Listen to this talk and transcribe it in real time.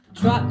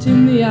Trapped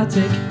in the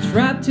attic,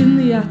 trapped in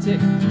the attic,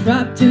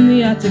 trapped in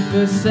the attic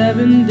for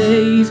 7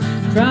 days.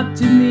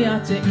 Trapped in the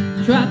attic,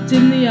 trapped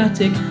in the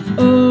attic,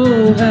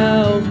 oh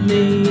help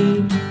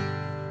me.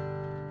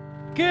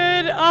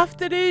 Good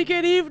afternoon,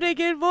 good evening,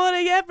 good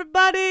morning,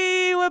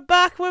 everybody! We're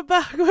back!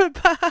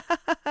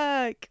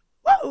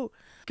 Whoa!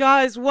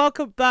 Guys,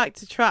 welcome back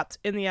to Trapped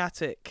in the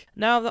Attic.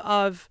 Now that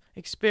I've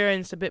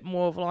experienced a bit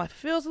more of life, it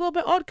feels a little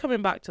bit odd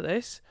coming back to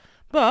this,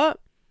 but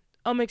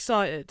I'm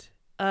excited.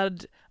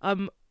 And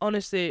I'm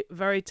honestly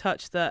very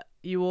touched that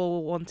you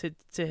all wanted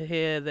to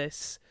hear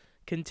this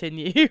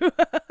continue.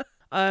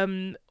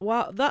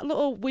 Well, that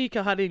little week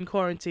I had in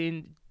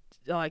quarantine,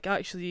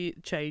 actually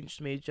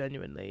changed me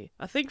genuinely.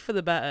 I think for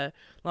the better.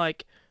 I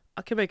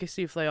can make a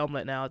souffle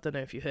omelette now. I don't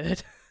know if you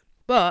heard.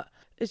 But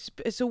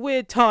it's a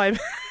weird time.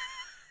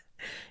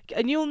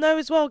 And you'll know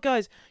as well,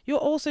 guys, you're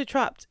also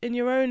trapped in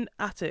your own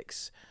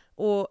attics.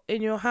 Or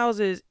in your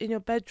houses, in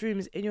your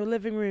bedrooms, in your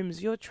living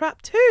rooms. You're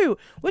trapped too.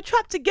 We're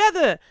trapped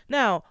together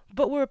now,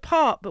 but we're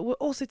apart, but we're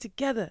also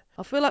together.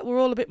 I feel like we're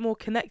all a bit more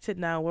connected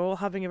now. We're all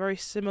having a very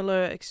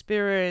similar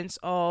experience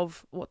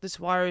of what this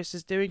virus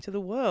is doing to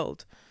the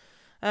world.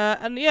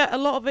 And yeah, a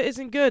lot of it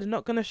isn't good. I'm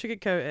not going to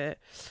sugarcoat it.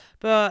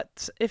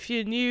 But if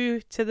you're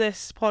new to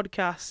this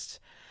podcast,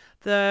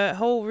 the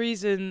whole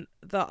reason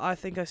that I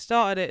think I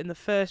started it in the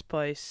first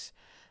place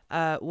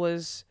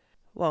was...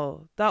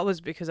 Well, that was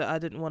because I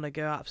didn't want to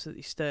go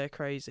absolutely stir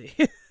crazy,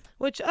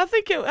 which I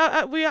think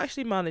we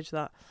actually managed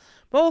that.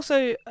 But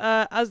also,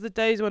 as the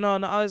days went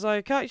on, I was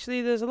like,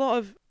 actually, there's a lot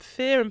of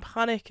fear and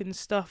panic and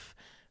stuff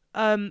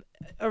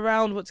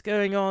around what's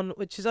going on,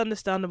 which is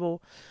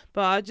understandable.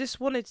 But I just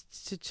wanted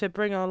to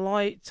bring a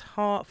light,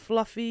 heart,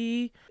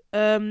 fluffy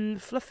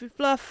marshmallow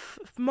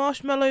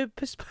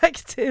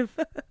perspective.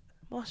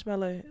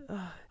 Marshmallow.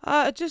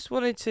 I just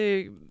wanted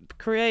to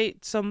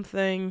create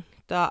something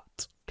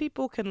that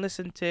people can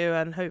listen to,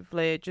 and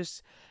hopefully it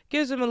just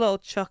gives them a little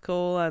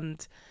chuckle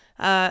and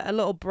a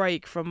little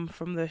break from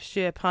the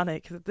sheer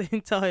panic that the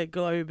entire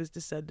globe has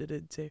descended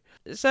into.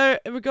 So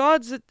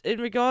regarding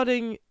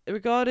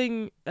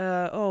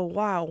oh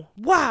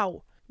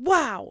wow,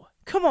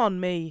 come on,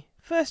 me,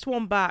 first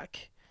one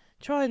back,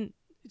 try and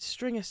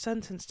string a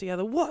sentence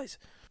together. What?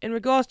 In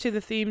regards to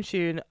the theme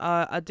tune,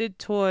 I did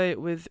toy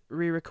with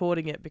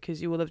re-recording it because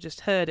you will have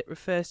just heard it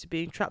refers to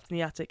being trapped in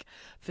the attic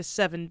for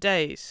 7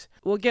 days.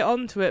 We'll get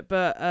onto it,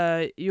 but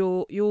that's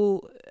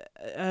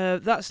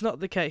not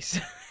the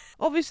case.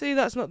 Obviously,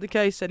 that's not the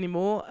case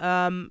anymore.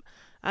 And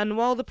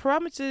while the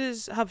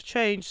parameters have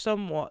changed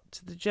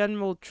somewhat, the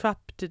general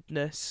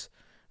trappedness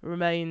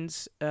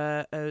remains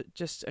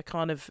just a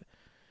kind of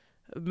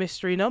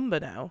mystery number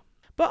now.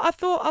 But I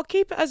thought I'll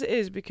keep it as it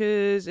is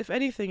because, if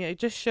anything, it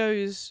just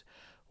shows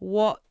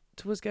what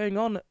was going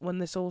on when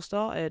this all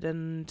started,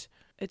 and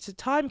it's a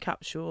time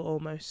capsule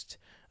almost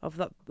of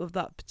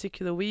that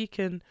particular week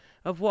and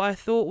of what I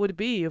thought would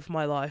be of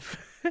my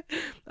life.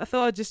 I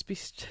thought I'd just be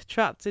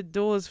trapped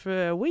indoors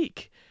for a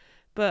week,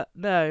 but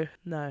no,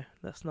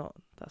 that's not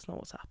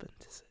what's happened,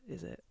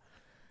 is it?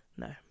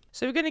 No.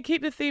 So we're going to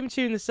keep the theme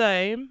tune the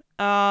same,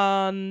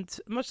 and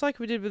much like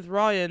we did with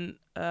Ryan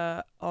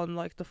on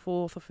the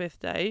 4th or 5th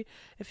day,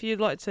 if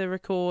you'd like to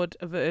record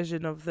a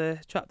version of the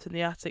Trapped in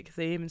the Attic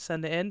theme and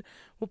send it in,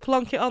 we'll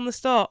plonk it on the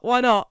start.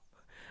 Why not?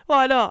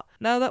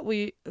 Now that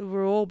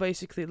we're all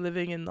basically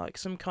living in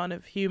some kind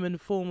of human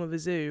form of a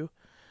zoo,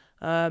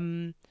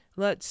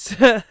 let's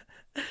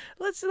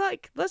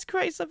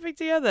create something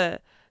together.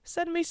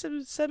 Send me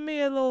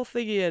a little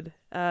thingy in,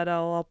 and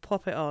I'll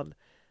plop it on.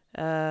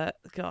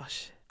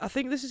 Gosh. I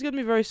think this is going to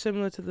be very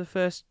similar to the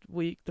first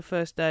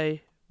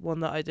day one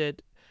that I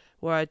did,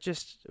 where I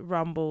just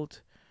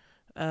rambled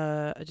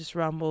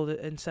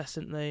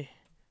incessantly.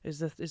 Is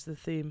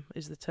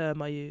the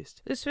term I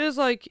used. This feels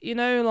like,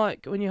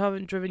 when you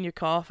haven't driven your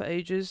car for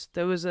ages.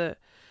 There was a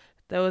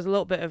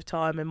little bit of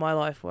time in my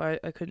life where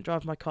I couldn't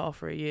drive my car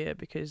for a year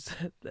because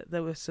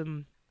there were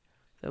some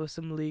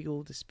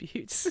legal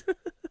disputes.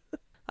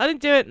 I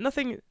didn't do it.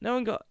 Nothing. No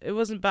one got. It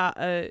wasn't bad.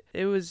 I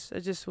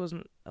just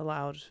wasn't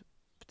allowed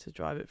to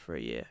drive it for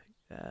a year.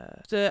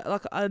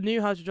 I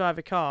knew how to drive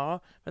a car,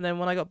 and then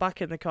when I got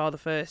back in the car the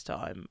first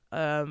time,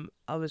 I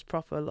was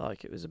proper it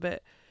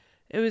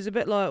was a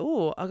bit like,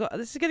 oh,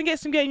 this is gonna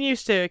get some getting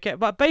used to. Okay,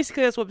 but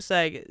basically that's what I'm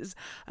saying is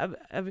I'm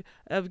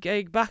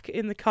getting back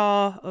in the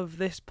car of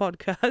this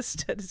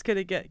podcast, and it's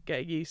gonna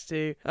getting used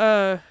to.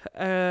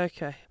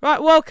 Okay,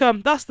 right,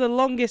 welcome. That's the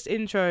longest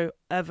intro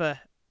I've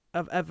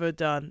ever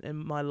done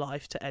in my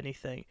life to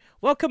anything.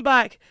 Welcome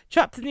back,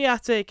 Trapped in the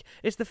Attic.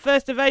 It's the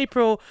 1st of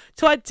April,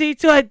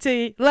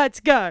 2020. Let's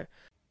go.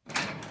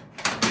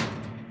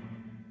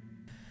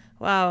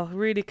 Wow,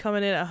 really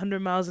coming in at 100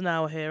 miles an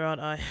hour here,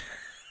 aren't I?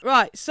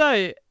 Right,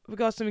 so we've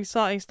got some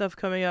exciting stuff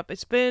coming up.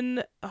 It's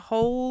been a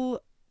whole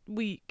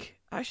week.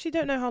 I actually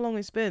don't know how long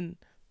it's been.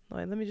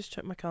 Let me just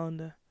check my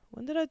calendar.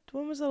 When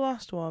was the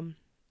last one?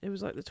 It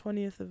was the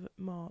 20th of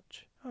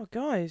March. Oh,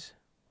 guys.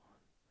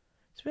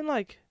 It's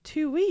been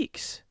 2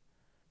 weeks.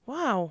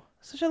 Wow,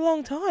 such a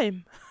long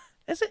time.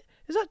 Is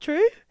that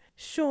true?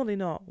 Surely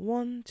not.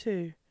 1,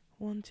 2.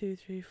 1, 2,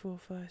 3, 4,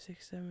 5,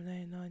 6, 7,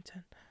 8, 9,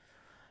 10.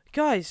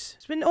 Guys,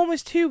 it's been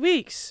almost 2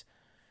 weeks.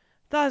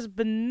 That's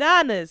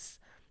bananas.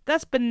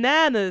 That's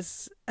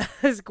bananas,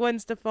 as Gwen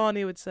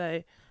Stefani would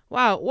say.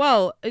 Wow,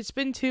 well, it's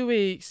been 2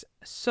 weeks.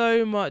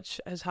 So much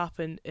has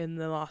happened in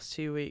the last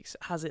 2 weeks,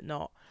 has it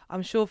not?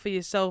 I'm sure for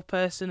yourself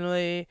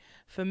personally,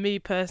 for me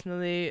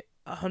personally,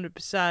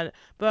 100%.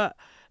 But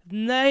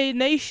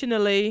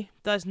nationally,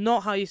 that's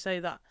not how you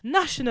say that.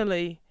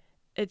 Nationally,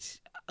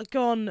 it's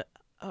gone,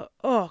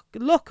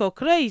 loco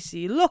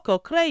crazy.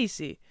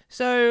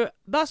 So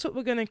that's what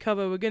we're going to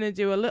cover. We're going to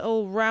do a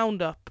little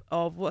roundup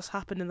of what's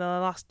happened in the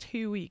last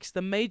 2 weeks,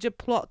 the major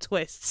plot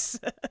twists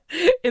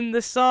in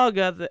the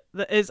saga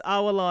that is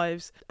our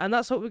lives. And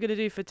that's what we're going to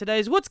do for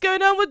today's What's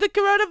Going On with the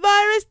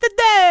Coronavirus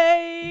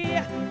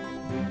Today?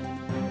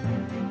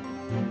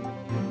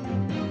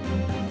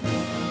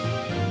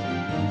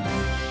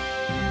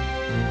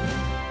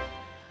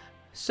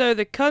 So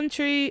the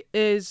country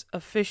is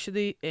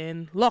officially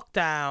in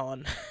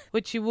lockdown,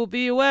 which you will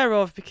be aware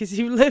of because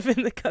you live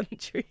in the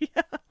country.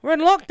 We're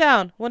in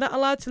lockdown. We're not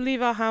allowed to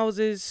leave our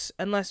houses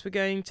unless we're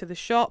going to the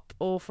shop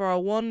or for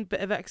our one bit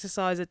of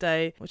exercise a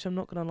day, which I'm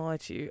not going to lie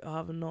to you, I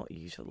have not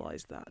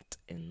utilised that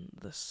in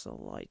the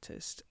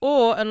slightest.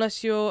 Or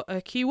unless you're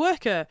a key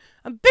worker.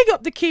 And big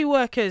up the key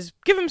workers.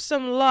 Give them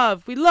some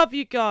love. We love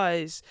you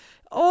guys.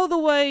 All the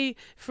way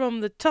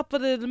from the top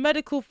of the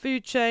medical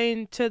food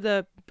chain to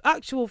the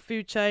actual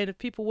food chain of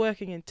people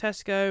working in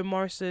Tesco,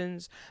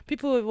 Morrison's,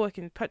 people who are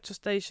working in petrol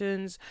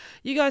stations.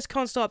 You guys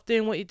can't stop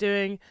doing what you're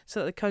doing so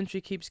that the country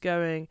keeps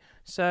going.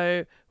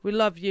 So we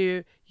love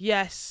you.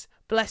 Yes,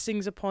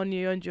 blessings upon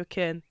you and your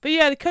kin. But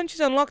yeah, the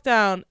country's on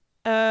lockdown.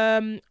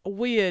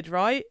 Weird,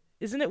 right?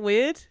 Isn't it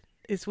weird?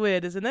 It's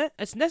weird, isn't it?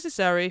 It's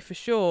necessary for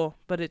sure,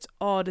 but it's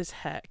odd as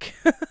heck.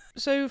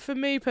 So for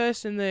me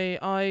personally,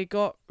 I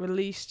got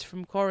released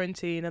from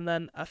quarantine, and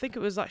then I think it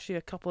was actually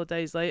a couple of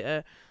days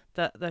later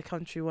that the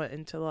country went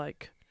into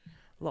like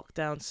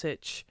lockdown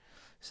sitch.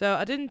 So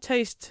I didn't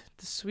taste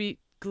the sweet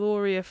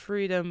glory of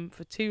freedom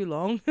for too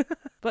long.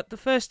 But the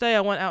first day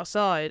I went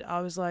outside, I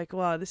was like,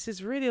 wow, this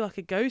is really like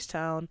a ghost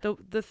town.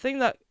 The thing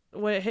that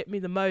when it hit me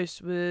the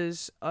most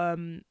was I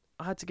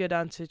had to go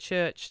down to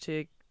church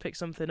to pick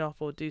something up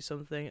or do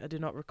something. I do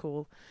not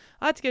recall.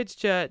 I had to go to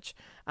church.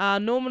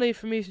 Normally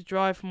for me to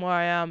drive from where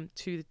I am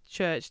to the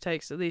church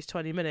takes at least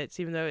 20 minutes,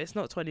 even though it's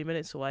not 20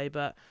 minutes away,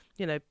 but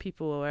you know,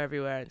 people are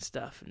everywhere and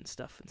stuff and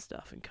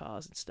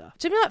cars and stuff. It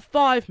took me like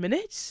 5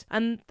 minutes,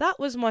 and that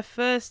was my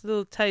first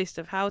little taste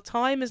of how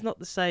time is not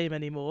the same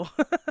anymore.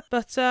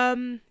 But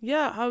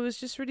yeah, I was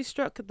just really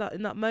struck at that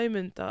in that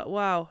moment that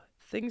wow,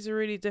 things are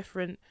really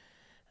different.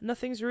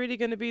 Nothing's really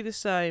going to be the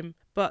same,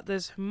 but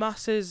there's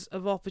masses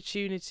of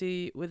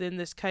opportunity within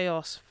this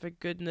chaos for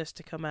goodness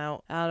to come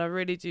out. And I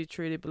really do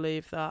truly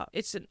believe that.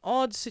 It's an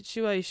odd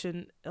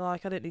situation.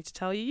 Like, I don't need to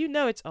tell you. You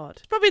know it's odd.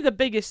 It's probably the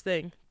biggest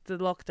thing, the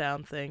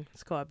lockdown thing.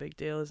 It's quite a big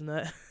deal, isn't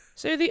it?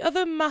 So the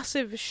other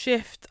massive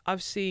shift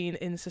I've seen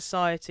in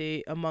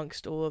society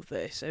amongst all of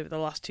this over the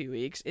last 2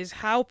 weeks is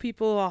how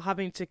people are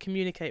having to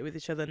communicate with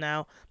each other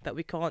now that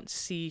we can't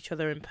see each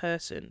other in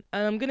person.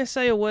 And I'm going to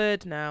say a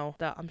word now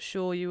that I'm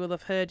sure you will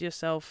have heard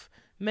yourself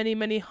many,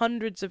 many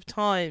hundreds of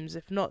times,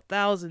 if not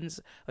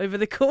thousands, over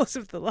the course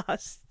of the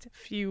last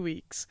few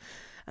weeks.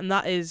 And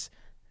that is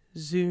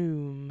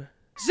Zoom.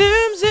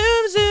 Zoom,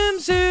 zoom, zoom,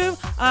 zoom.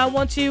 I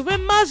want you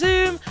in my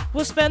Zoom.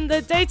 We'll spend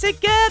the day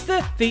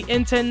together. The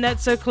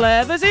internet's so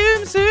clever.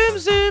 Zoom, zoom,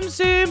 zoom,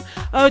 zoom.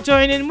 Oh,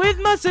 join in with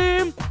my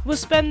Zoom. We'll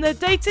spend the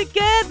day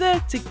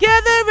together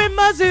in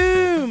my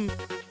Zoom.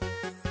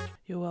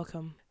 You're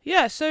welcome.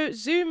 Yeah, so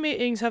Zoom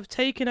meetings have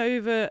taken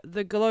over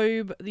the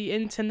globe, the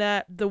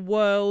internet, the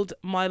world,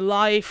 my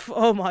life.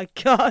 Oh my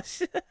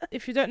gosh.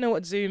 If you don't know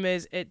what Zoom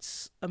is,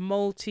 it's a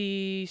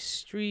multi-streamy...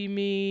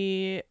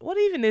 What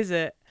even is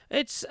it?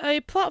 It's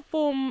a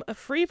platform, a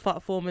free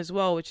platform as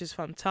well, which is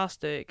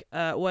fantastic,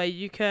 where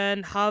you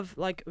can have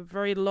like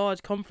very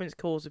large conference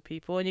calls with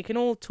people and you can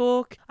all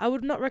talk. I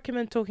would not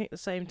recommend talking at the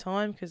same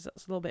time because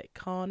that's a little bit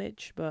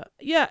carnage, but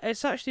yeah,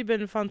 it's actually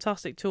been a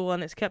fantastic tool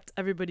and it's kept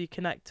everybody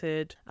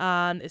connected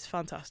and it's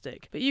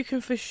fantastic. But you can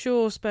for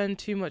sure spend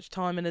too much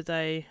time in a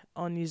day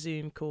on your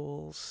Zoom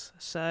calls.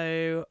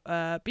 So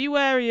be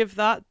wary of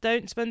that.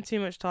 Don't spend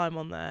too much time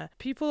on there.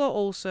 People are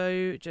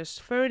also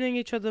just phoning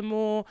each other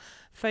more,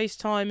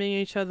 FaceTiming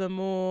each other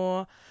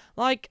more.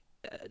 Like,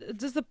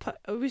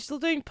 are we still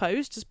doing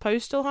post? Does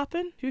post still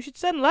happen? Who should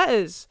send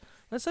letters?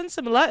 Let's send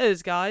some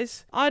letters,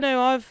 guys. I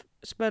know I've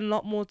spent a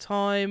lot more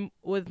time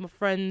with my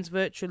friends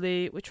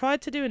virtually. We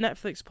tried to do a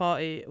Netflix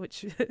party,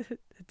 which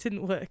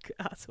didn't work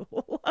at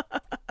all.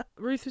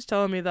 Ruth was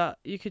telling me that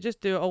you could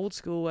just do it old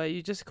school where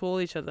you just call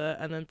each other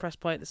and then press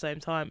play at the same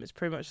time. It's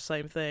pretty much the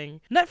same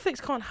thing.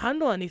 Netflix can't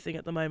handle anything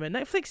at the moment.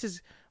 Netflix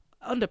is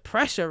under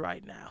pressure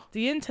right now.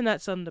 The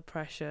internet's under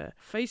pressure.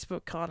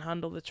 Facebook can't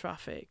handle the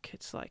traffic.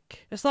 It's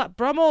like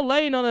Bramall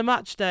Lane on a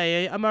match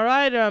day. Am I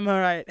right or am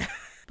I right?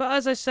 But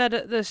as I said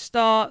at the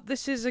start,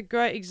 this is a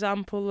great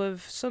example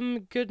of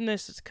some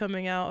goodness that's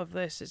coming out of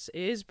this. It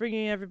is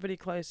bringing everybody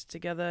closer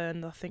together,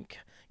 and I think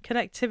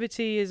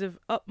connectivity is of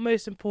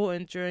utmost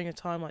importance during a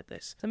time like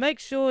this. So make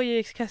sure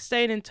you're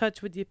staying in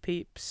touch with your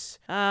peeps.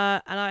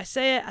 And I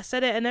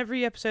said it in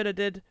every episode I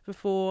did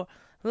before.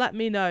 Let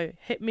me know.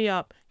 Hit me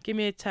up. Give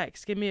me a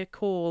text. Give me a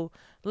call.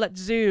 Let's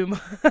Zoom.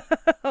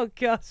 Oh,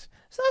 gosh.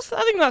 So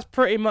I think that's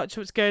pretty much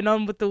what's going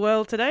on with the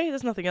world today.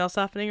 There's nothing else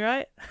happening,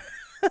 right?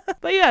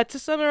 But yeah, to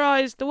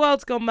summarise, the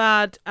world's gone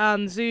mad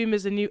and Zoom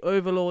is a new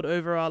overlord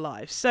over our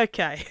lives.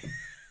 Okay.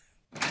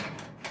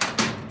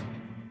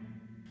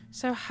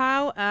 So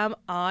how am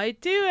I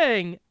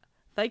doing?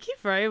 Thank you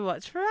very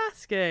much for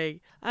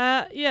asking.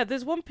 Yeah,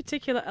 there's one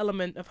particular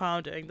element of how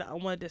I'm doing that I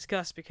want to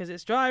discuss because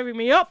it's driving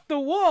me up the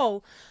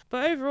wall.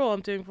 But overall,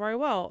 I'm doing very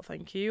well,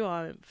 thank you.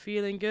 I'm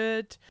feeling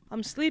good.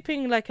 I'm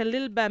sleeping like a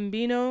little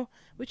bambino,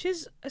 which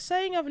is a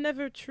saying I've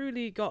never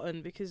truly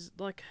gotten because,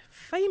 like,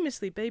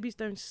 famously, babies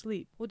don't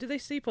sleep. Or do they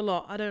sleep a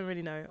lot? I don't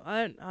really know.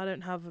 I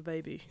don't have a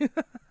baby.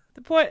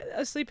 The point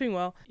of sleeping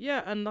well.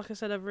 Yeah, and like I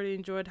said, I've really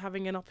enjoyed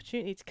having an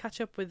opportunity to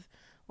catch up with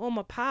all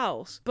my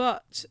pals,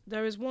 but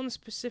there is one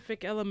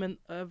specific element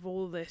of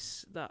all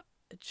this that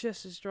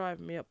just is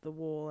driving me up the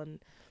wall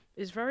and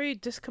is very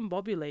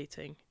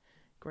discombobulating,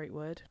 great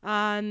word,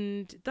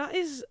 and that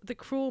is the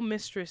cruel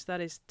mistress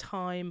that is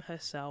time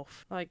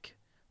herself. Like,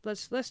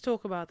 let's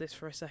talk about this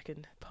for a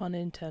second, pun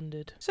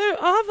intended. So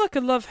I have like a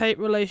love-hate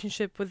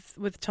relationship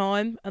with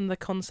time and the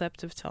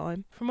concept of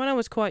time. From when I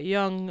was quite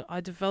young,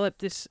 I developed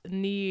this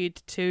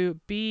need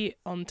to be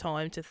on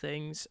time to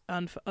things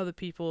and for other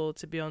people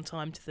to be on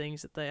time to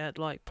things that they had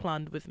like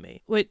planned with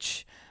me,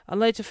 which I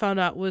later found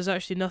out was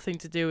actually nothing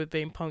to do with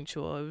being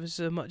punctual. It was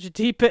a much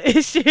deeper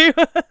issue.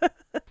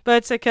 But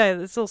it's okay,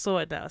 it's all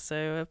sorted now,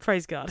 so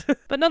praise God.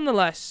 But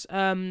nonetheless,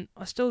 I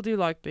still do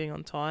like being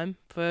on time,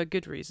 for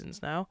good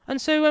reasons now. And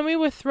so when we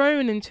were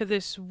thrown into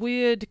this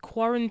weird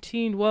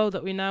quarantined world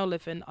that we now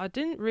live in, I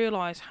didn't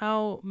realise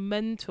how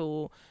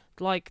mental,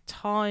 like,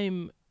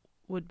 time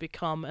would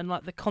become and,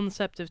 like, the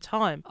concept of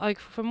time. Like,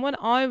 from when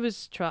I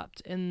was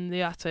trapped in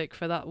the attic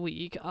for that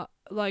week,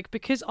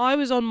 because I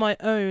was on my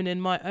own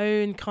in my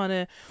own kind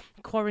of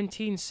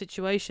quarantine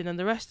situation and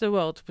the rest of the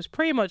world was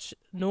pretty much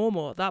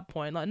normal at that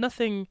point. Like,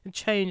 nothing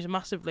changed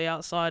massively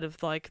outside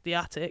of like the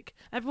attic.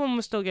 Everyone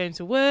was still going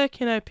to work,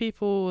 you know,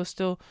 people were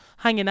still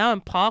hanging out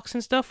in parks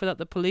and stuff without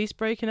the police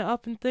breaking it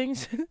up and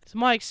things. So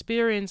my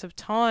experience of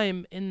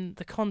time in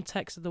the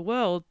context of the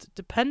world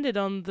depended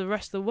on the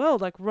rest of the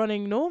world like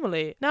running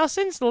normally. Now,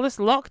 since this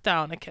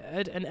lockdown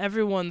occurred and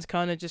everyone's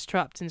kind of just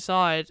trapped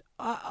inside,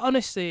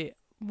 honestly,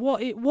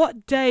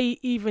 what day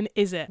even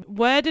is it?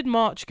 Where did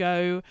March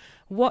go?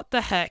 What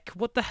the heck,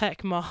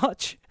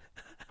 March?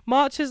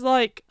 March is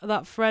like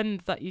that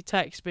friend that you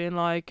text being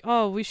like,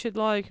 oh, we should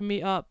like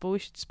meet up or we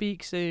should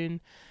speak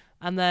soon,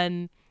 and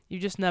then you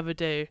just never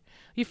do.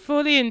 You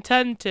fully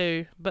intend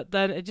to, but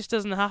then it just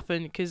doesn't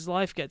happen because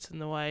life gets in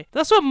the way.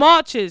 That's what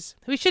March is.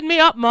 We should meet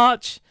up,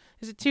 March.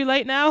 Is it too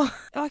late now?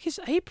 Like, it's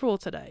April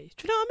today.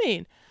 Do you know what I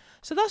mean?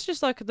 So that's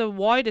just like the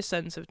wider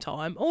sense of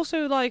time.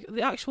 Also, like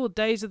the actual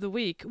days of the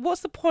week. What's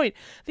the point?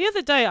 The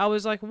other day I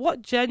was like,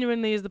 what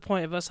genuinely is the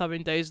point of us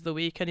having days of the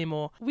week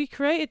anymore? We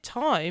created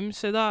time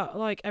so that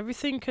like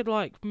everything could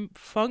like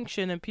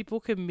function and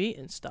people could meet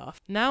and stuff.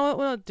 Now that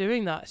we're not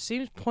doing that, it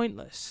seems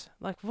pointless.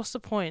 Like, what's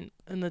the point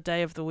in the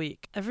day of the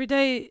week? Every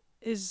day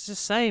is the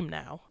same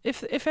now.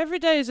 If every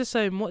day is the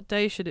same, what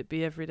day should it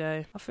be every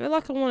day? I feel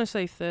like I want to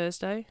say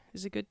Thursday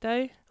is a good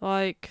day.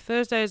 Like,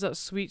 Thursday is that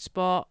sweet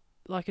spot.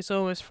 Like, it's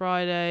almost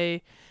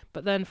Friday,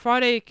 but then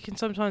Friday can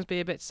sometimes be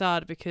a bit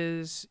sad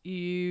because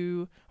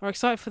you are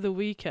excited for the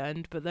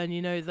weekend, but then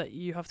you know that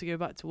you have to go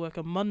back to work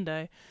on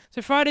Monday.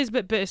 So Friday's a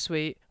bit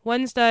bittersweet.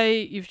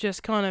 Wednesday, you've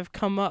just kind of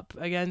come up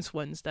against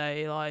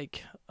Wednesday,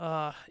 like,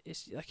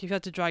 it's like you've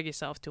had to drag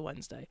yourself to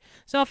Wednesday.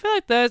 So I feel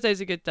like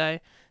Thursday's a good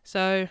day.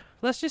 So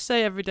let's just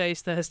say every day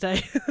is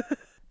Thursday.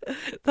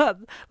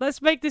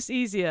 Let's make this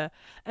easier.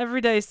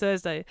 Every day is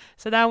Thursday.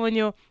 So now when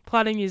you're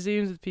planning your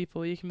Zooms with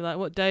people, you can be like,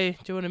 what day do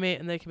you want to meet?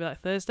 And they can be like,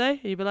 Thursday.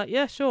 And you'll be like,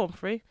 yeah, sure, I'm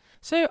free.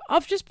 So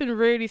I've just been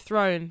really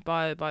thrown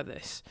by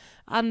this.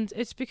 And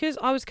it's because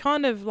I was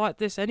kind of like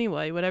this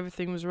anyway when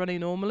everything was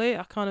running normally.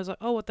 I kind of was like,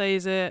 oh, what day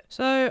is it?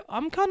 So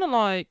I'm kind of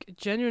like,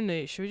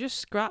 genuinely, should we just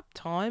scrap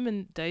time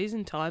and days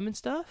and time and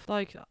stuff?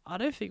 Like, I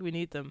don't think we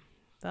need them.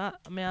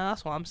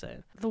 That's what I'm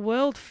saying. The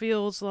world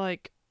feels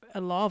like a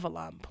lava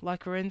lamp,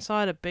 like we're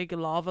inside a big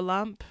lava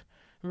lamp,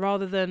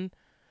 rather than,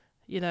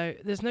 you know,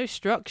 there's no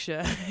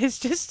structure. It's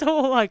just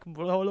all like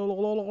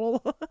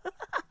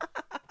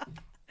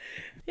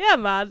yeah,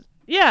 man,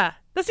 yeah,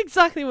 that's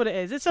exactly what it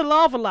is. It's a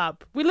lava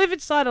lamp. We live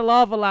inside a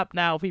lava lamp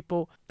now,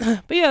 people.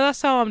 But yeah,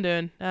 that's how I'm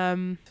doing.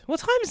 What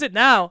time is it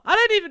now? I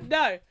don't even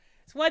know.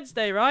 It's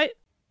Wednesday, right?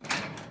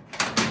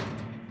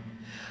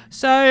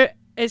 So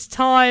it's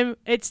time.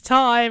 It's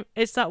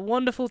that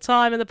wonderful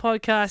time in the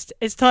podcast.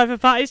 It's time for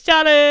Patty's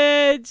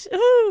Challenge.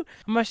 Woo!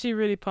 I'm actually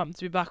really pumped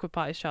to be back with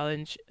Patty's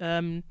Challenge.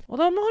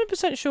 Although I'm not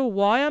 100% sure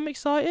why I'm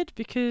excited,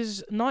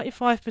 because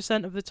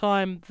 95% of the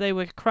time they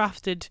were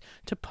crafted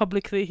to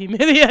publicly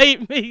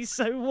humiliate me.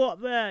 So what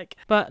the heck?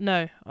 But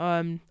no,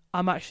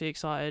 I'm actually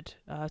excited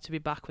to be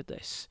back with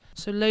this.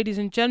 So ladies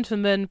and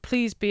gentlemen,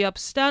 please be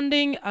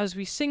upstanding as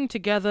we sing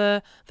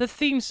together the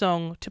theme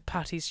song to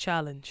Patty's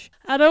Challenge.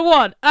 And a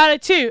 1, and a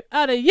 2,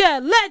 and a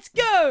yeah, let's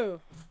go!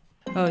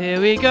 Oh,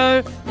 here we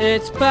go,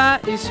 it's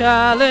Patty's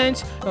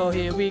Challenge. Oh,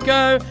 here we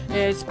go,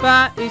 it's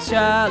Patty's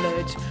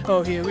Challenge.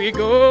 Oh, here we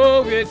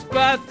go, it's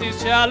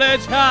Patty's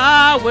Challenge.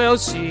 How will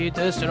she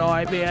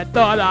destroy me at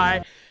the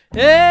night?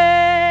 Hey!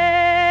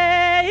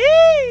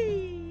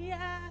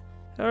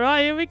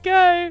 Alright, here we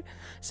go.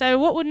 So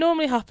what would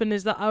normally happen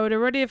is that I would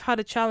already have had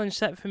a challenge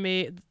set for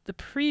me the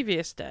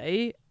previous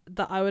day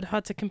that I would have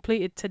had to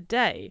complete it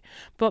today.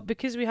 But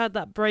because we had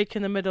that break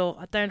in the middle,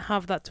 I don't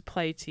have that to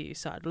play to you,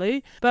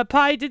 sadly. But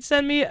Patty did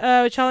send me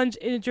a challenge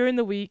during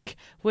the week,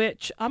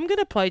 which I'm going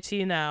to play to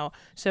you now.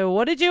 So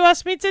what did you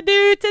ask me to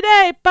do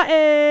today,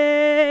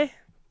 Patty?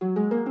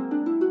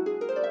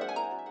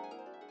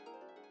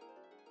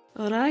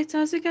 Alright,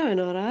 how's it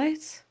going?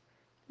 Alright?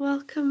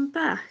 Welcome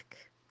back.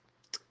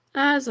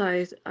 As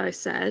I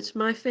said,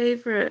 my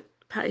favourite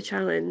Patty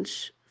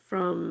challenge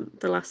from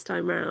the last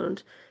time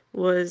round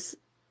was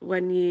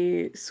when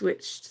you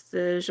switched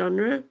the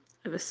genre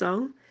of a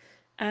song.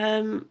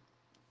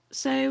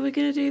 So we're going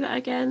to do that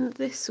again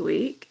this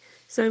week.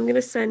 So I'm going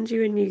to send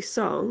you a new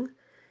song,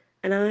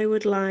 and I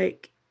would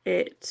like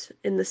it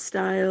in the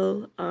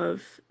style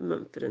of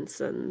Mumford &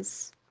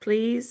 Sons.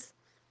 Please?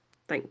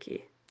 Thank you.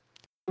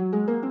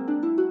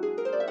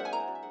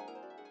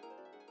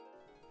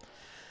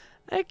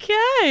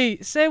 Okay,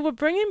 so we're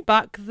bringing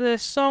back the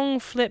song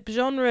flip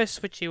genre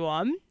switchy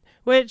one,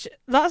 which,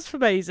 that's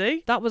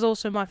amazing. That was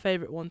also my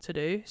favourite one to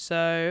do,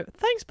 so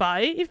thanks,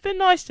 Patty. You've been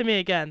nice to me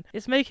again.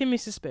 It's making me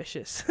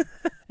suspicious.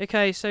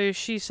 Okay, so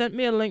she sent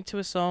me a link to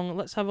a song.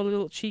 Let's have a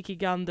little cheeky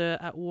gander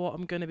at what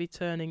I'm going to be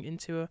turning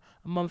into a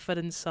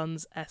Mumford &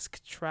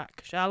 Sons-esque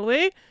track, shall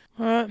we?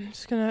 Alright, I'm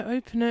just going to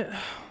open it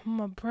on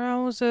my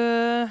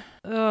browser.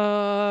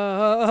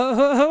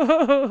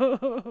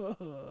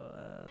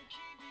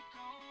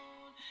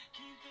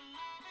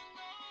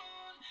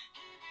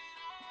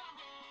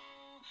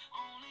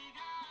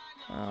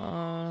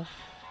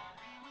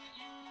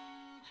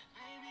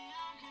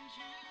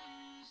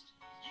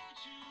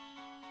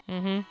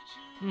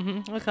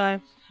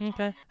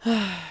 Okay.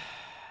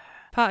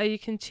 Patty, you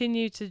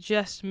continue to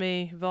jest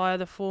me via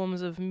the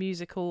forms of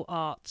musical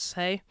arts,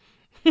 hey?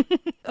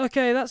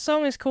 Okay, that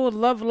song is called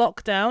Love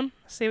Lockdown.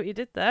 See what you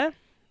did there?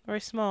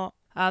 Very smart.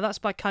 That's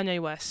by Kanye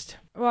West.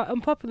 Right,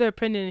 unpopular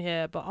opinion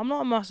here, but I'm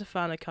not a massive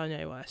fan of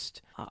Kanye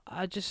West.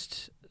 I'm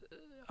just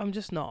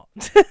not.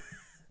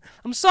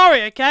 I'm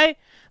sorry, okay?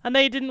 I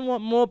know you didn't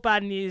want more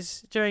bad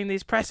news during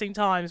these pressing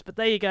times, but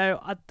there you go.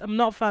 I'm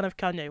not a fan of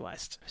Kanye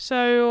West.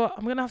 So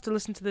I'm going to have to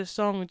listen to this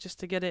song just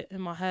to get it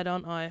in my head,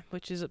 aren't I?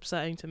 Which is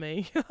upsetting to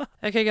me.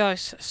 Okay,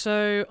 guys.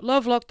 So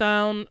Love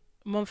Lockdown,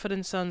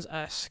 Mumford &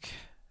 Sons-esque.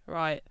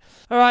 Right.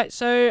 Alright,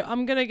 so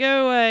I'm going to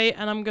go away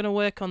and I'm going to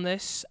work on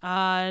this.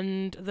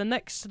 And the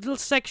next little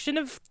section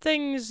of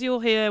things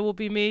you'll hear will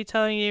be me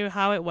telling you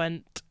how it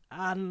went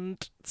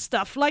and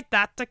stuff like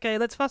that. Okay,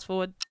 let's fast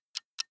forward.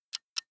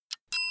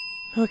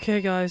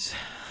 Okay, guys.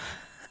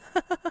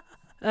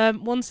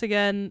 Once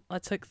again, I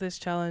took this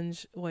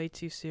challenge way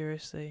too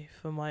seriously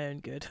for my own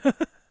good.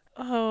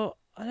 Oh,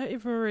 I don't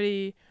even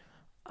really...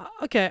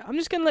 Okay, I'm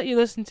just going to let you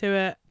listen to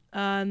it,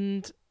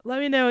 and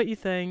let me know what you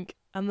think,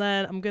 and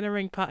then I'm going to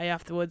ring Patty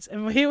afterwards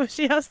and hear what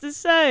she has to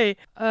say.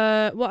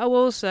 What I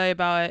will say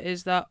about it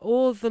is that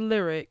all the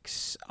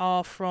lyrics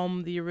are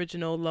from the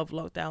original Love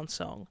Lockdown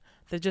song.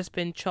 They've just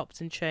been chopped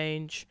and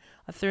changed.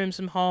 I threw in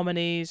some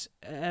harmonies.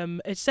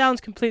 It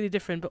sounds completely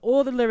different, but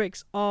all the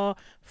lyrics are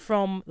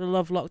from the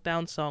Love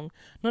Lockdown song.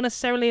 Not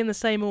necessarily in the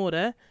same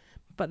order,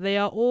 but they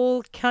are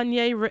all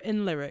Kanye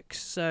written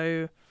lyrics.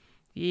 So,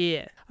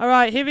 yeah.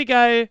 Alright, here we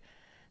go.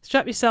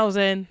 Strap yourselves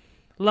in.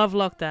 Love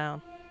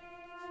Lockdown.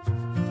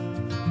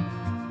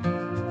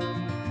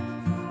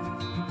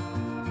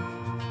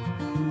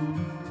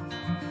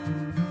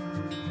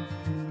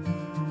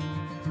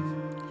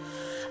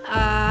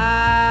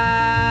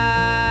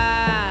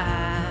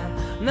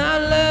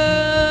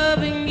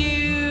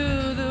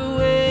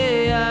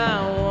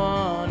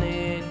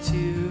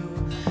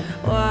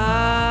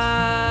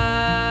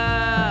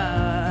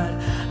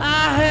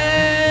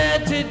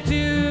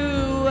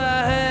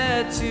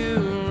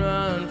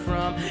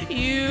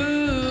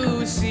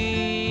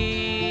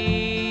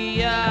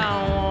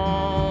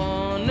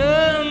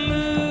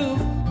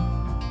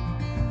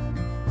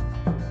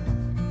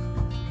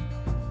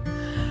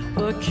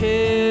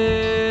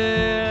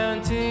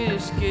 Can't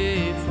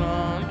escape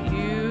from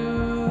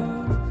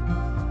you.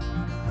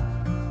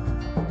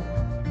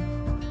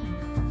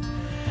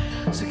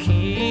 So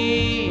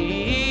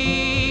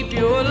keep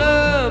your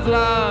love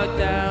locked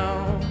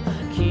down.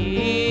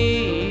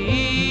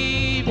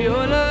 Keep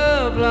your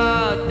love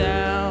locked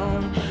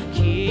down.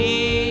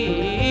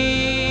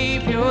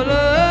 Keep your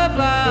love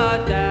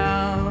locked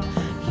down.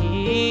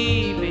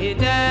 Keep it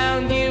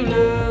down, you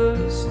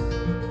lose.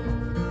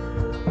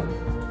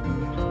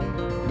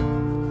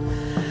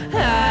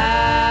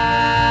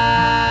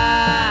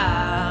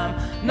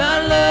 I'm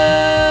not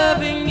loving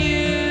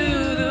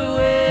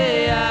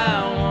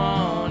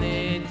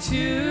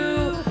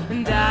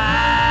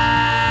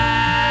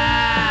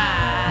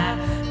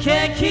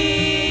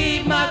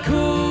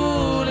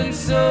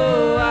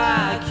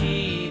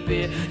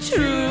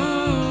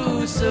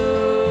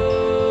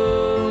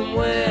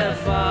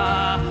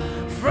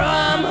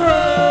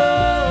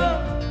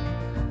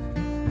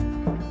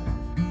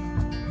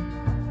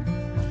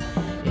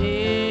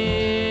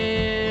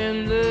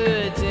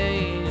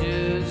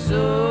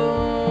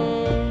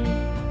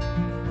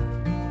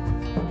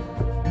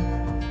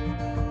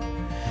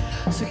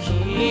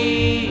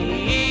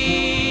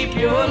Keep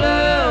your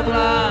love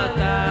locked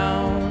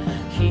down.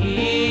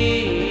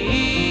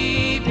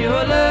 Keep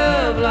your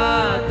love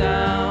locked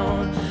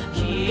down.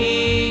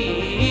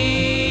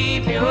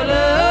 Keep your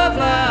love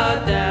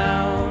locked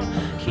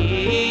down.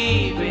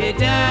 Keep it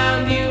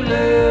down, you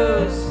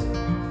lose.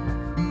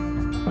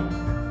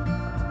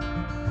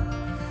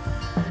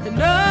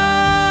 And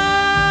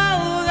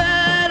all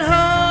that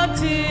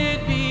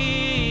haunted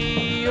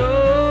me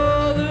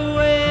all the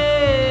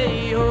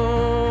way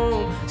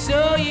home,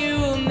 so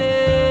you'll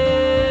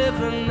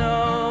never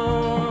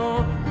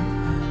know.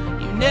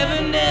 You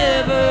never,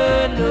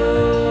 never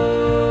know.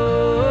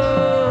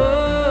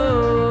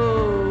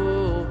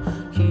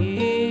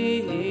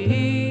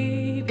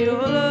 Keep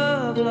your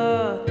love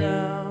locked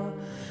down.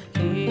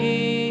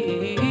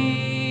 Keep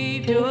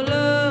your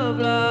love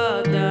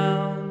locked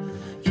down.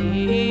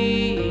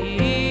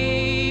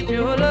 Keep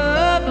your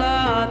love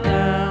locked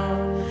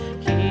down.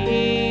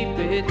 Keep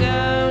it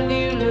down,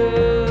 you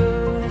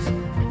lose.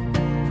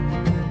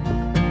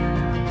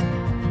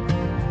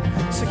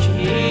 So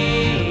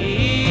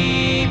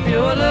keep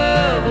your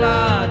love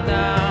locked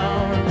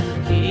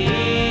down.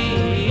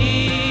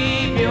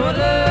 Keep your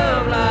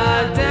love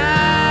locked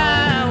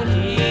down.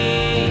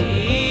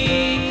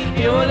 Keep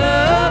your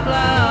love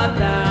locked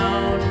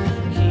down.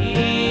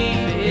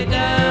 Keep it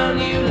down,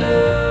 you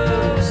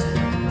lose.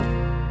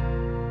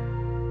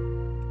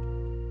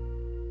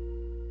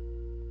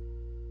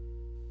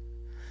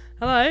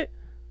 Hello?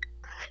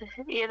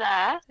 You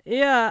there?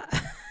 Yeah.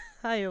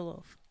 Hi,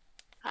 love.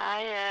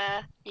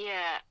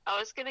 I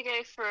was gonna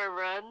go for a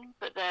run,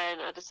 but then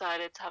I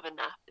decided to have a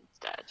nap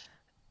instead.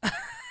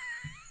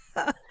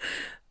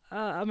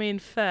 I mean,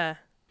 fair.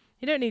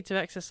 You don't need to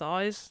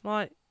exercise.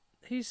 Like,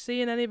 who's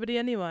seeing anybody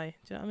anyway?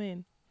 Do you know what I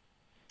mean?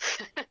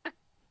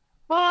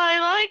 Well, I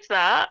like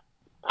that.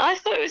 I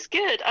thought it was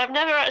good. I've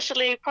never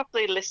actually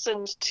properly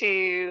listened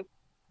to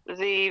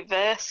the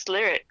verse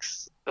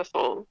lyrics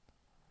before.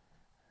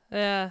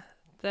 Yeah,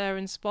 they're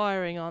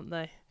inspiring, aren't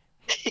they?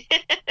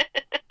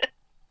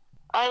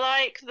 I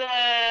like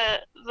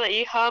that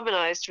you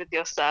harmonised with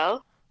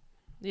yourself.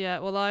 Yeah,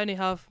 well, I only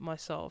have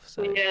myself,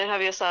 so... You don't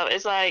have yourself. It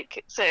was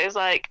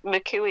like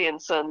McCooey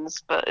and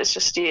Sons, but it's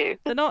just you.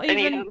 They're not And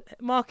even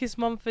Marcus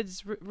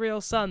Mumford's real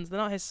sons. They're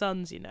not his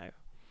sons, you know.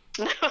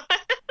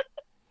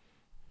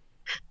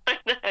 I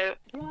know. Yeah,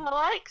 I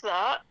like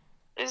that.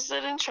 It's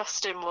an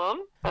interesting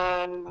one.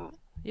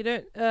 You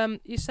don't...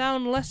 you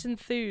sound less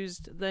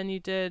enthused than you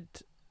did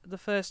the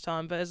first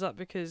time, but is that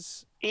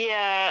because...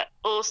 Yeah,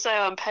 also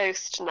I'm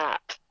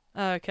post-nap.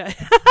 Oh, okay.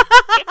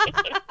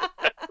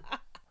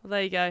 Well,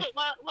 there you go.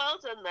 Well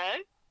done, though.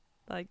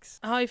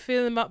 Thanks. How are you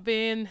feeling about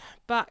being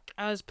back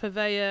as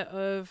purveyor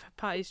of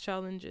Patty's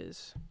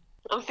challenges?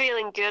 I'm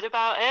feeling good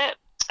about it.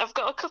 I've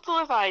got a couple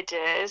of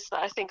ideas that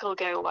I think will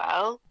go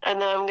well,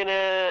 and then I'm going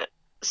to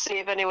see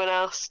if anyone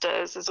else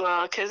does as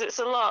well, because it's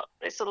a lot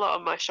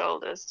on my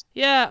shoulders.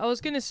 Yeah, I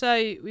was going to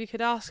say we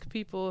could ask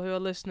people who are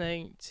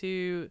listening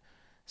to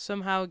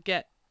somehow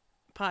get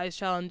Patty's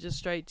challenges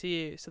straight to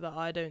you so that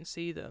I don't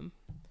see them.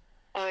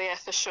 Oh yeah,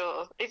 for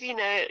sure. If you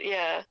know,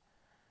 yeah,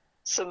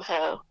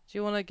 somehow. Do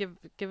you want to do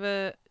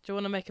you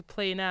want to make a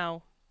plea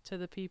now to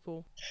the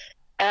people?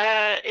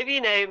 If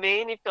you know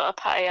me and you've got a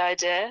Patty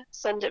idea,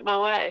 send it my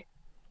way.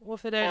 What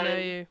if they don't know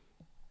you?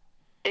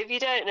 If you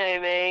don't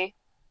know me,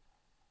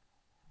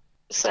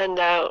 send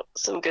out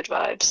some good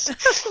vibes.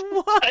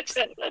 What?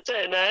 I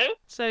don't know.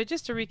 So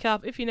just to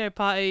recap, if you know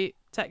Patty,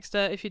 text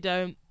her. If you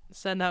don't,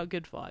 send out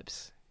good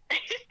vibes.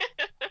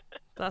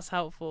 That's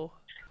helpful.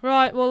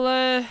 Right, well,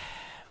 I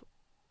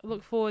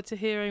look forward to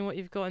hearing what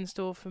you've got in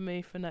store for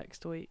me for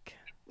next week.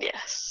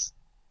 Yes,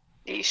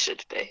 you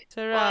should be.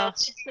 So, Well,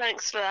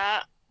 thanks for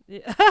that.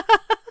 yeah.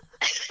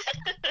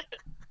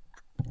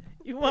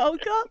 You're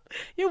welcome.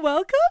 You're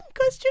welcome?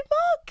 Question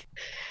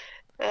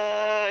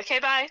mark. Okay,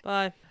 bye.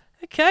 Bye.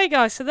 Okay,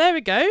 guys. So there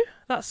we go.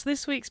 That's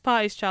this week's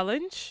Patty's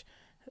challenge.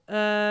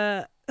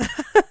 For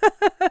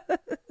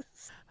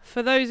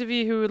those of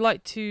you who would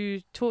like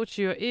to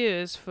torture your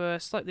ears for a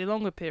slightly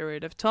longer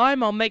period of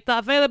time, I'll make that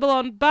available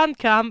on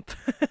Bandcamp.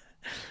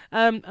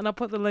 And I'll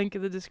put the link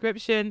in the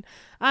description.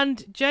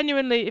 And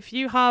genuinely, if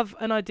you have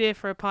an idea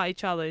for a Patty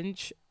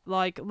challenge,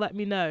 like, let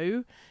me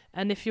know.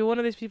 And if you're one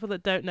of those people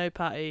that don't know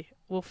Patty,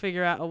 we'll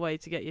figure out a way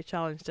to get your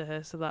challenge to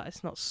her so that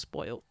it's not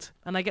spoilt.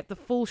 And I get the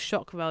full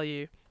shock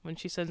value when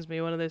she sends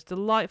me one of those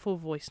delightful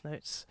voice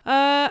notes.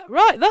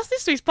 Right, that's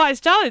this week's Patty's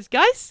challenge,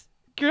 guys.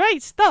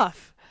 Great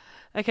stuff.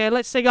 Okay,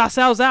 let's sing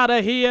ourselves out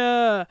of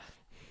here.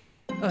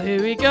 Oh, here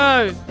we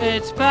go.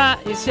 It's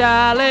Patty's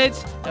challenge.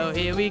 Oh,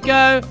 here we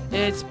go.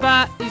 It's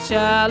Patty's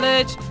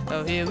challenge.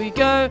 Oh, here we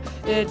go.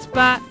 It's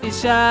Patty's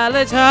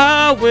challenge.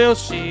 How will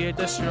she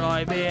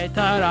destroy me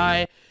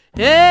tonight?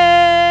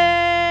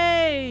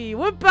 Hey,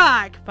 we're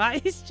back.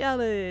 Patty's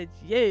challenge.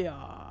 Yeah.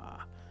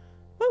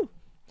 Woo.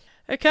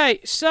 Okay,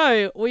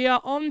 so we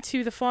are on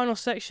to the final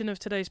section of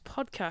today's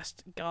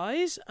podcast,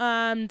 guys,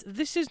 and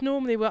this is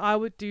normally where I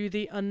would do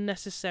the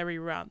unnecessary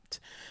rant,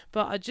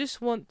 but I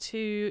just want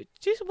to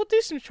we'll do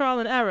some trial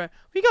and error.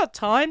 We got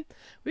time.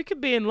 We could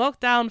be in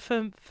lockdown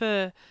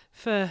for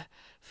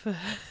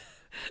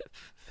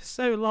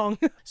so long.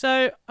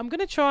 So I'm going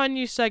to try a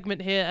new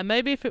segment here, and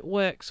maybe if it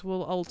works,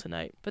 we'll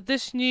alternate. But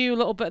this new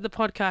little bit of the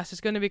podcast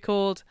is going to be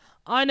called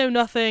I Know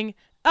Nothing,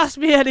 Ask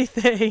Me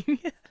Anything.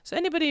 So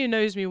anybody who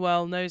knows me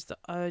well knows that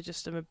I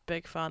just am a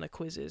big fan of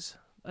quizzes.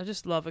 I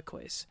just love a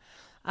quiz.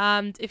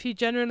 And if you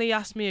generally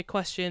ask me a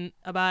question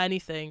about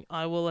anything,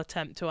 I will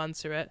attempt to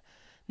answer it.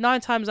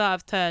 9 times out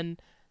of 10,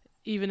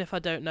 even if I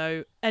don't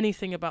know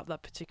anything about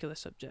that particular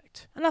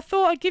subject. And I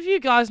thought I'd give you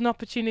guys an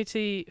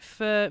opportunity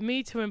for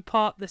me to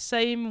impart the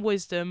same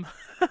wisdom.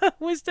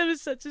 Wisdom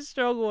is such a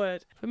strong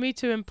word. For me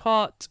to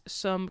impart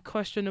some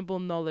questionable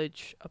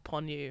knowledge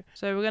upon you.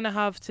 So we're going to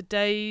have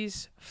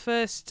today's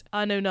first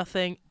I Know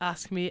Nothing,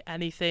 Ask Me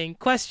Anything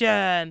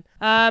question.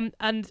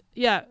 And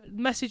yeah,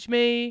 message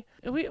me.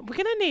 We're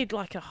going to need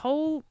like a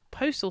whole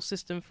postal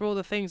system for all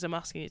the things I'm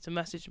asking you to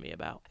message me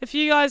about. If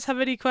you guys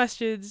have any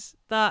questions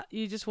that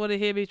you just want to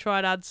hear me try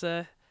and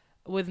answer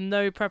with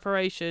no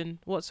preparation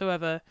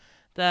whatsoever,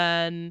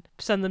 then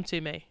send them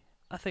to me.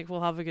 I think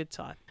we'll have a good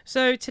time.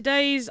 So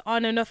today's I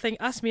Know Nothing,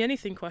 Ask Me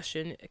Anything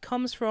question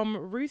comes from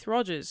Ruth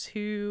Rogers,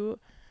 who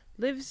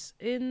lives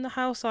in the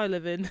house I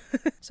live in.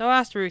 So I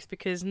asked Ruth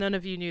because none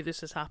of you knew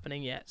this was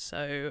happening yet.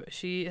 So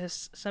she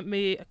has sent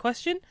me a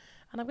question,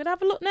 and I'm going to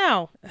have a look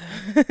now.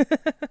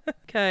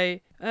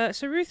 Okay,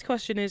 so Ruth's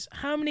question is,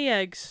 how many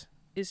eggs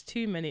is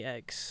too many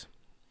eggs?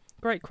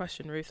 Great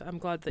question, Ruth. I'm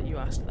glad that you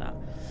asked that.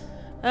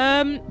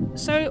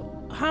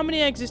 So how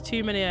many eggs is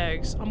too many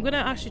eggs? I'm going to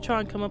actually try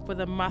and come up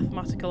with a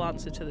mathematical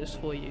answer to this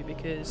for you,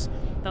 because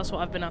that's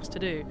what I've been asked to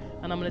do,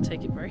 and I'm going to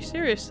take it very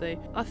seriously.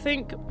 I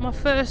think my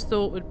first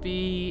thought would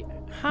be,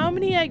 how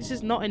many eggs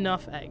is not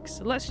enough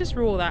eggs? Let's just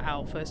rule that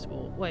out first of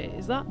all. Wait,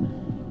 is that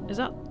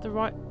the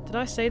right... Did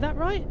I say that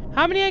right?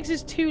 How many eggs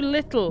is too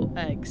little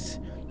eggs?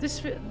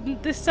 This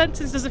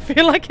sentence doesn't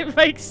feel like it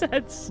makes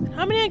sense.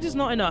 How many eggs is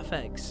not enough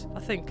eggs?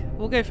 I think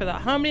we'll go for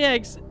that. How many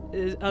eggs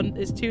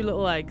is too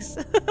little eggs?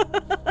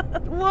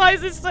 Why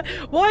is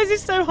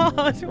this so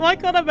hard? Why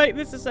can't I make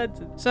this a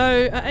sentence?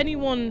 So at any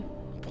one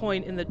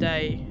point in the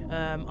day,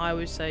 I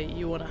would say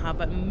you want to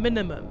have at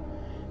minimum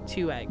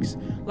 2 eggs.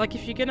 Like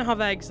if you're gonna have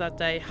eggs that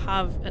day,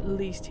 have at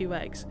least 2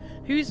 eggs.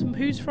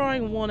 Who's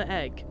frying 1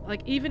 egg?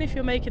 Like even if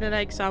you're making an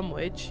egg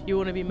sandwich, you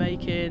want to be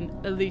making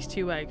at least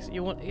 2 eggs.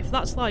 If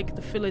that's like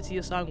the fillet to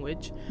your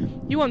sandwich,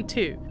 you want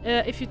 2.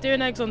 If you're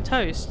doing eggs on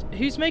toast,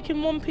 who's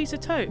making 1 piece of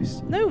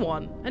toast? No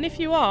one. And if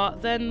you are,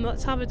 then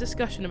let's have a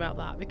discussion about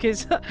that,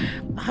 because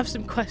I have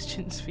some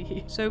questions for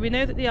you. So we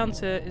know that the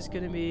answer is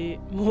going to be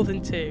more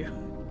than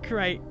 2.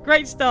 Great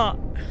start.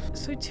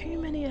 So too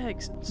many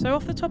eggs. So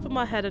off the top of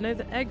my head, I know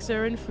that eggs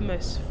are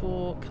infamous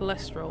for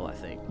cholesterol, I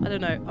think. I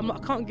don't know. I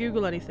can't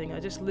Google anything. I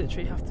just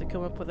literally have to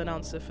come up with an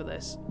answer for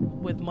this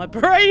with my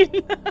brain.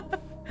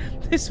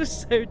 This was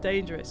so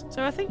dangerous.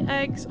 So I think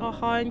eggs are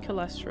high in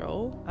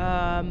cholesterol.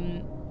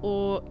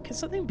 Or can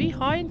something be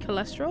high in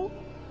cholesterol?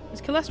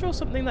 Is cholesterol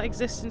something that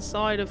exists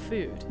inside of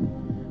food?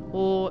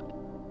 Or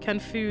can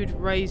food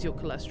raise your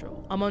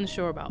cholesterol? I'm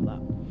unsure about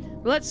that.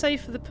 Let's say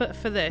for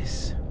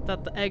this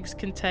that the eggs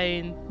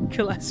contain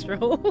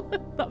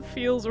cholesterol. That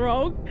feels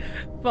wrong,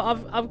 but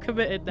I'm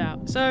committed now.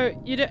 So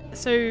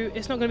it's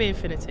not going to be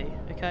infinity,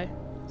 okay?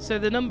 So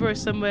the number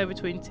is somewhere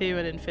between 2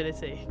 and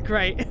infinity.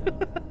 Great.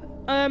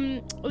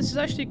 This is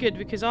actually good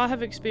because I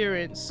have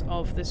experience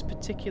of this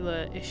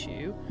particular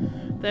issue.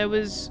 There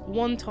was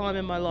one time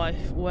in my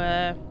life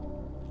where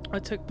I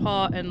took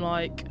part in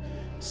like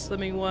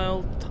Slimming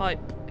World type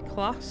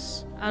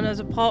class, and as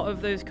a part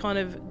of those kind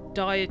of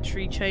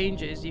dietary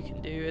changes you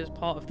can do as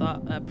part of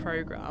that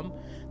program,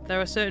 there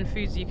are certain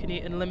foods you can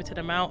eat an unlimited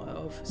amount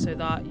of so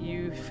that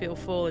you feel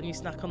full and you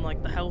snack on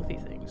like the healthy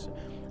things.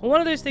 And one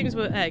of those things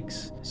were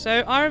eggs. So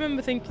I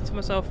remember thinking to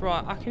myself,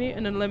 right, I can eat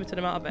an unlimited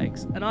amount of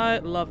eggs, and I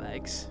love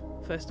eggs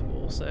first of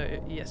all, so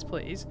yes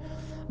please.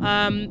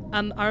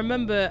 And I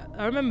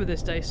remember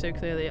this day so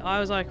clearly. I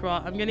was like,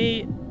 right, I'm gonna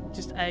eat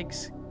just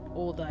eggs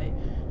all day,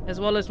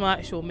 as well as my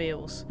actual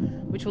meals,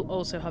 which will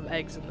also have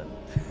eggs in them.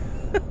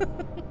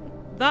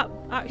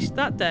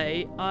 That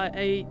day I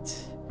ate,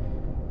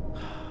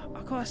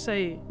 I gotta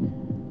say,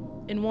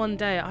 in one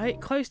day I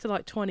ate close to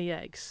like 20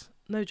 eggs,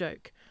 no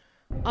joke.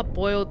 I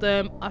boiled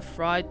them, I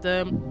fried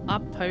them, I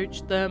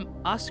poached them,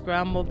 I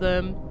scrambled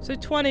them. So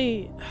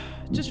 20,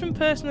 just from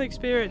personal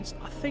experience,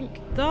 I think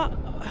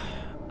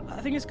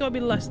it's got to be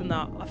less than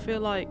that. I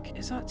feel like,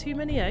 is that too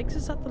many eggs?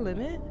 Is that the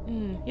limit?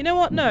 You know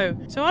what? No.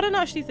 So I don't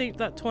actually think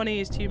that 20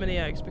 is too many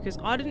eggs, because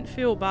I didn't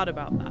feel bad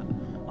about that.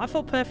 I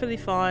felt perfectly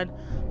fine.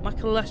 My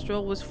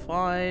cholesterol was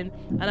fine.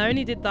 And I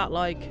only did that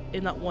like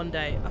in that one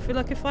day. I feel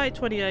like if I ate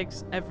 20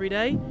 eggs every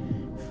day,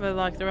 for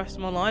like the rest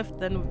of my life,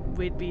 then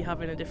we'd be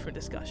having a different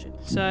discussion.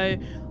 So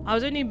I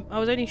was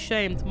only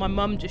shamed. My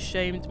mum just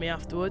shamed me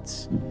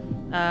afterwards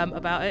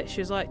about it.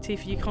 She was like,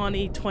 Tifa, you can't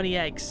eat 20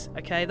 eggs,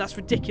 okay? That's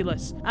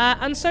ridiculous.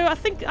 And so I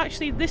think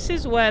actually this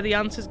is where the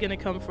answer's going to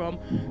come from.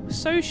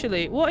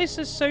 Socially, what is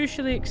the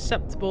socially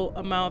acceptable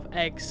amount of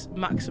eggs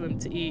maximum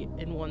to eat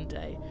in one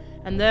day?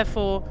 And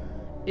therefore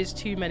is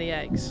too many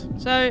eggs.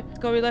 So it's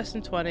got to be less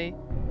than 20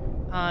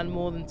 and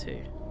more than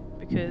 2,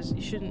 because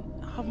you shouldn't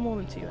have more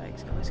than 2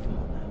 eggs, guys. Come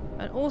on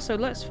now. And also,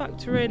 let's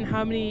factor in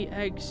how many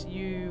eggs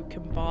you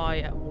can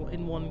buy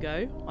in one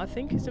go. I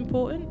think it's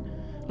important.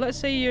 Let's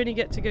say you only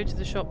get to go to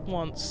the shop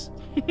once.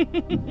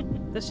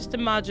 Let's just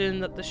imagine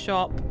that the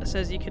shop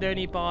says you can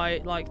only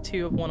buy like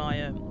 2 of one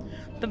item.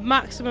 The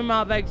maximum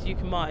amount of eggs you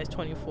can buy is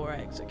 24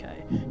 eggs,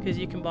 okay? Because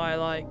you can buy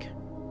like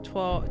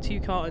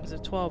 2 cartons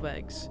of 12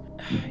 eggs.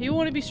 You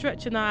want to be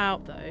stretching that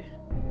out though.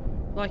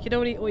 Like, you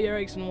don't eat all your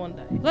eggs in one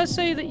day. Let's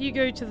say that you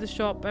go to the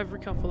shop every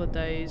couple of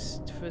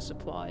days for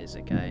supplies,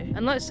 okay?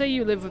 And let's say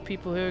you live with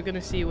people who are going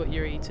to see what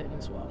you're eating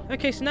as well.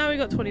 Okay, so now we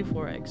got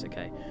 24 eggs,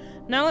 okay?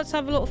 Now let's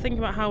have a little think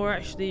about how we're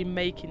actually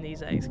making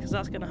these eggs, because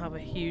that's going to have a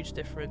huge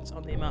difference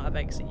on the amount of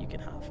eggs that you can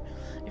have.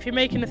 If you're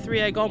making a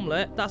 3-egg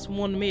omelette, that's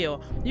one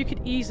meal. You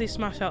could easily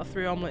smash out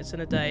 3 omelettes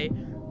in a day.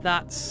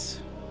 That's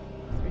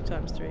 3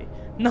 times 3.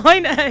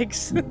 9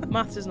 eggs!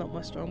 Maths is not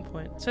my strong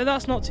point. So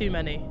that's not too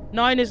many.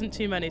 9 isn't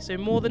too many, so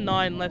more than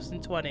 9, less than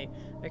 20.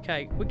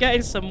 Okay, we're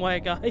getting somewhere,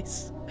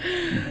 guys.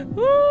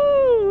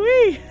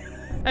 Woo-wee!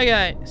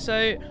 Okay,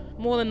 so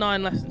more than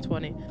 9, less than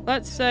 20.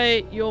 Let's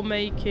say you're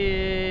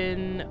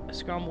making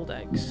scrambled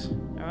eggs,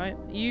 alright?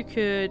 You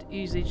could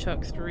easily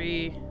chuck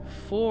 3,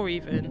 4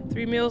 even.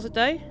 3 meals a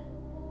day?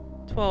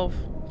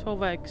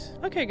 12 eggs.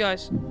 Okay,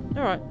 guys.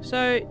 Alright,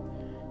 so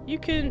you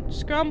can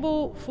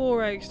scramble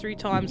 4 eggs 3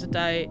 times a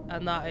day,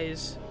 and that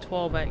is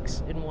 12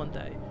 eggs in one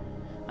day.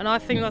 And I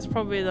think that's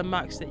probably the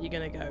max that you're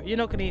going to go. You're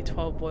not going to eat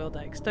 12 boiled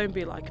eggs. Don't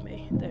be like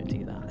me. Don't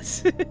do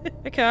that.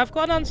 Okay, I've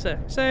got an answer.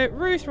 So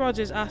Ruth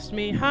Rogers asked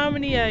me, how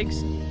many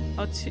eggs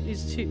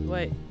is too...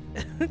 Wait.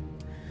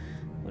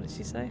 What did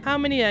she say? How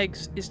many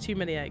eggs is too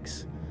many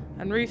eggs?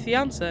 And Ruth, the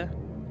answer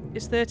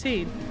is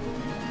 13.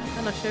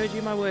 And I showed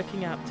you my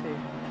working out too.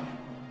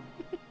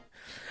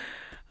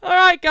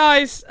 Alright,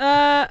 guys.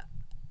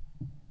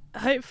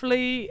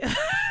 Hopefully,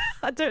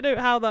 I don't know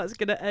how that's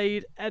going to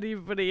aid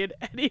anybody in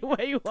any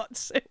way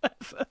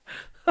whatsoever.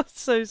 I'm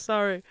so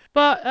sorry.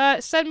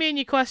 But send me in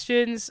your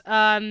questions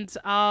and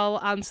I'll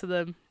answer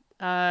them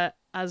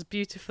as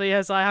beautifully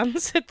as I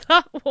answered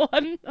that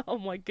one. Oh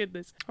my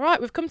goodness. All right,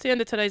 we've come to the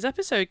end of today's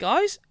episode,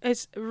 guys.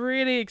 It's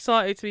really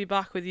exciting to be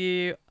back with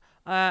you.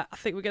 I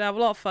think we're going to have a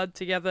lot of fun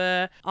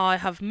together. I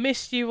have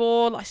missed you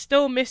all. I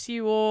still miss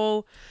you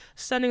all.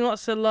 Sending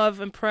lots of love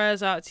and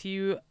prayers out to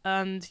you.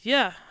 And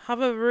yeah, have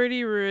a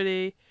really,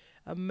 really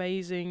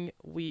amazing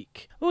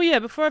week. Oh yeah,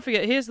 before I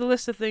forget, here's the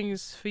list of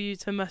things for you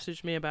to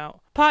message me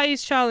about.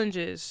 Patty's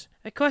challenges.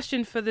 A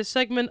question for the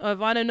segment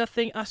of I Know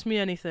Nothing, Ask Me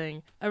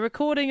Anything. A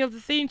recording of the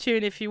theme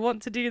tune if you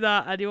want to do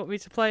that and you want me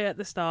to play it at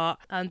the start.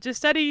 And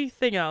just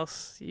anything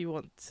else you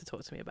want to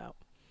talk to me about.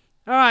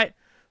 Alright,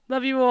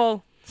 love you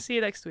all. See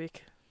you next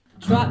week.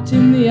 Trapped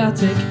in the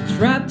attic,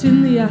 trapped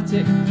in the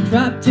attic,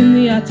 trapped in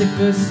the attic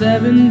for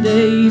 7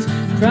 days.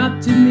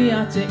 Trapped in the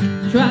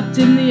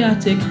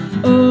attic,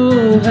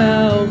 oh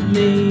help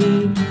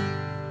me.